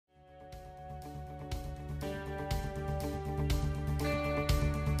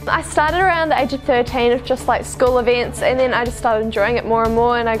I started around the age of 13 of just like school events, and then I just started enjoying it more and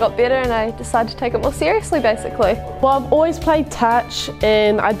more, and I got better and I decided to take it more seriously basically. Well, I've always played touch,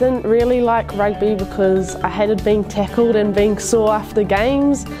 and I didn't really like rugby because I hated being tackled and being sore after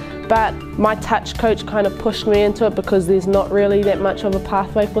games, but my touch coach kind of pushed me into it because there's not really that much of a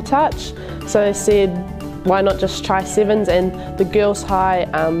pathway for touch. So they said, why not just try sevens? And the girls' high,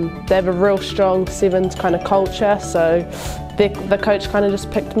 they have a real strong sevens kind of culture, so the coach kind of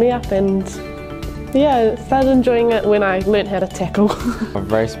just picked me up, and yeah, I started enjoying it when I learnt how to tackle.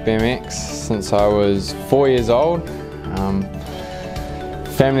 I've raced BMX since I was 4 years old.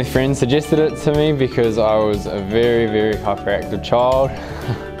 Family friends suggested it to me because I was a very, very hyperactive child.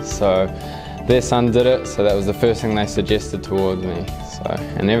 So their son did it, so that was the first thing they suggested towards me.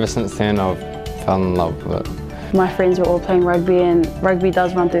 And ever since then I've fell in love with it. My friends were all playing rugby, and rugby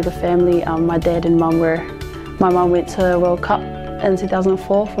does run through the family. My dad and mum my mum went to World Cup in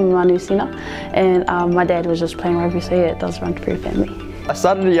 2004 from Manu Sina, and my dad was just playing rugby, so yeah, it does run through family. I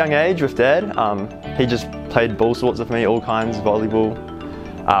started at a young age with Dad. He just played ball sports with me, all kinds, volleyball,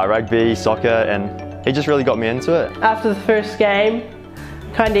 rugby, soccer, and he just really got me into it. After the first game,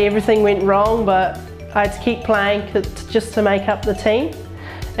 kind of everything went wrong, but I had to keep playing just to make up the team,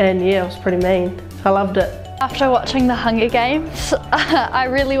 and yeah, it was pretty mean. I loved it. After watching the Hunger Games, I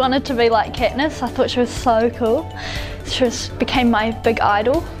really wanted to be like Katniss. I thought she was so cool. She became my big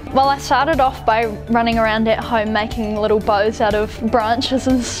idol. Well, I started off by running around at home making little bows out of branches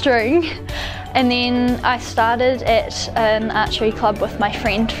and string. And then I started at an archery club with my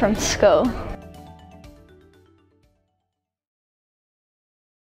friend from school.